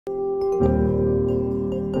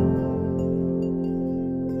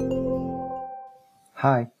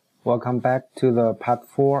Hi, welcome back to the part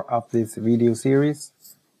 4 of this video series.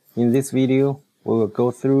 In this video, we will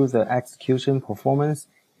go through the execution performance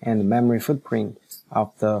and memory footprint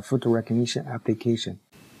of the photo recognition application.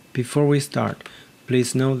 Before we start,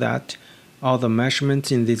 please know that all the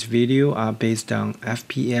measurements in this video are based on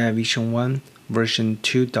FP-AI-VISION1 version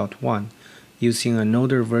 2.1 using an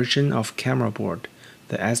older version of camera board,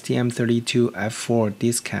 the STM32 F4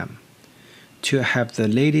 Discam. To have the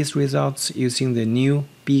latest results using the new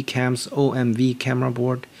B-Cam's OMV camera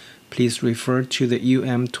board, please refer to the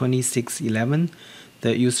UM2611,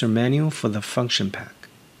 the user manual for the function pack.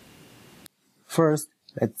 First,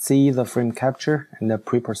 let's see the frame capture and the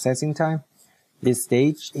pre-processing time. This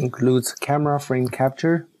stage includes camera frame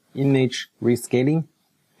capture, image rescaling,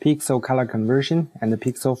 pixel color conversion, and the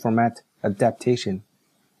pixel format adaptation.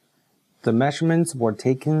 The measurements were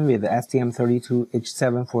taken with the STM32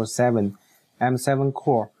 H747 M7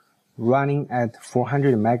 core running at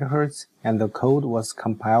 400 MHz, and the code was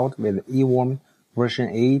compiled with eWarm version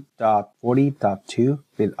 8.40.2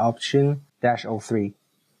 with option -03.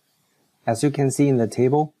 As you can see in the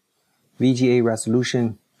table, VGA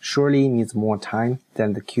resolution surely needs more time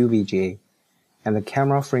than the QVGA, and the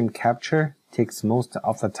camera frame capture takes most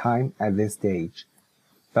of the time at this stage.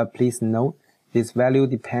 But please note, this value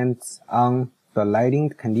depends on the lighting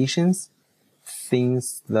conditions,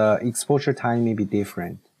 since the exposure time may be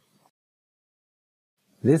different.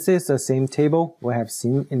 This is the same table we have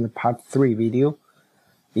seen in the part 3 video.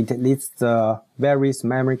 It lists the various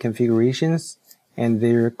memory configurations and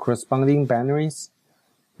their corresponding binaries.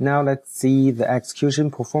 Now let's see the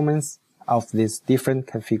execution performance of these different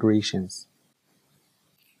configurations.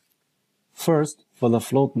 First, for the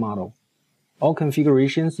float model. All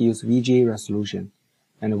configurations use VGA resolution,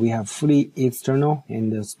 and we have fully external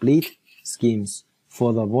and split schemes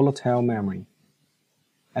for the volatile memory.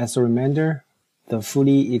 As a reminder, the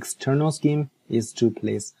fully external scheme is to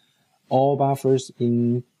place all buffers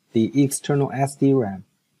in the external SDRAM.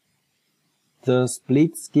 The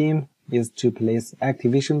split scheme is to place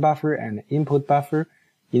activation buffer and input buffer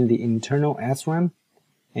in the internal SRAM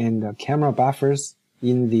and the camera buffers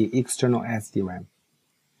in the external SDRAM.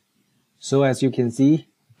 So as you can see,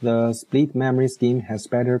 the split memory scheme has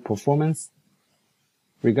better performance.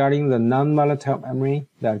 Regarding the non-volatile memory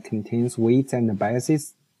that contains weights and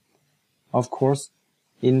biases, of course,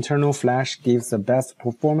 internal flash gives the best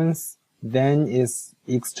performance, then is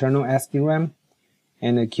external SDRAM,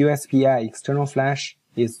 and the QSPI external flash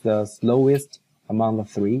is the slowest among the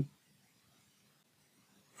three.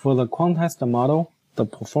 For the quantized model, the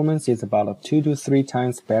performance is about 2 to 3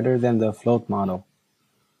 times better than the float model.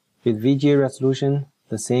 With VGA resolution,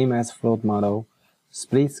 the same as float model,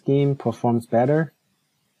 split scheme performs better.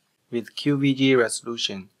 With QVGA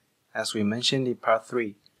resolution, as we mentioned in part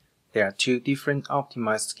 3, there are 2 different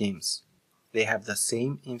optimized schemes. They have the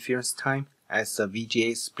same inference time as the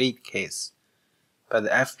VGA split case, but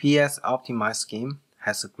the FPS optimized scheme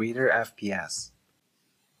has a greater FPS.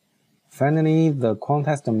 Finally, the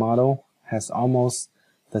quantized model has almost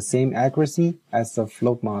the same accuracy as the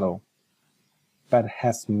float model, but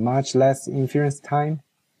has much less inference time.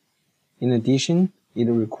 In addition, it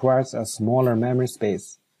requires a smaller memory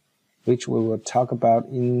space, which we will talk about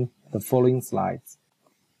in the following slides.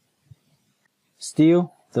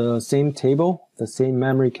 Still, the same table, the same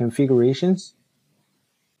memory configurations,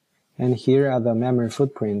 and here are the memory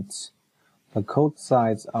footprints. The code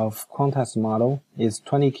size of quantized model is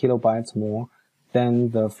 20 kilobytes more than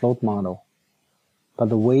the float model, but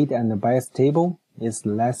the weight and the bias table is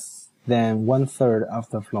less than 1/3 of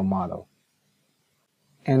the float model.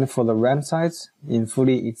 And for the RAM size, in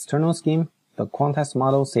fully external scheme, the quantized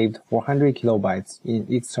model saved 400 kilobytes in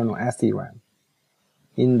external SDRAM.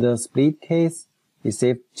 In the split case, it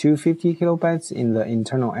saved 250 kilobytes in the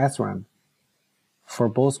internal SRAM. For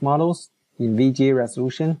both models, in VGA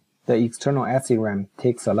resolution, the external SDRAM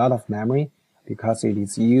takes a lot of memory because it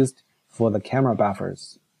is used for the camera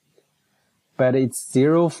buffers. But it's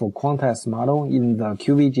 0 for quantized model in the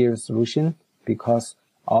QVGA resolution because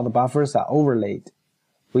all the buffers are overlaid,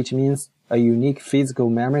 which means a unique physical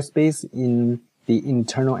memory space in the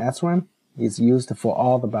internal SRAM is used for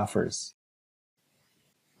all the buffers.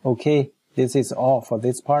 Okay, this is all for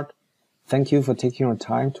this part. Thank you for taking your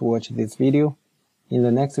time to watch this video. In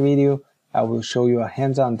the next video, I will show you a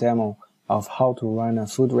hands-on demo of how to run a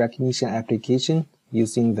food recognition application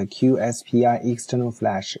using the QSPI external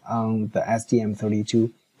flash on the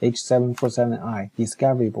STM32 H747i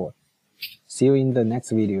discovery board. See you in the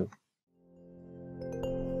next video.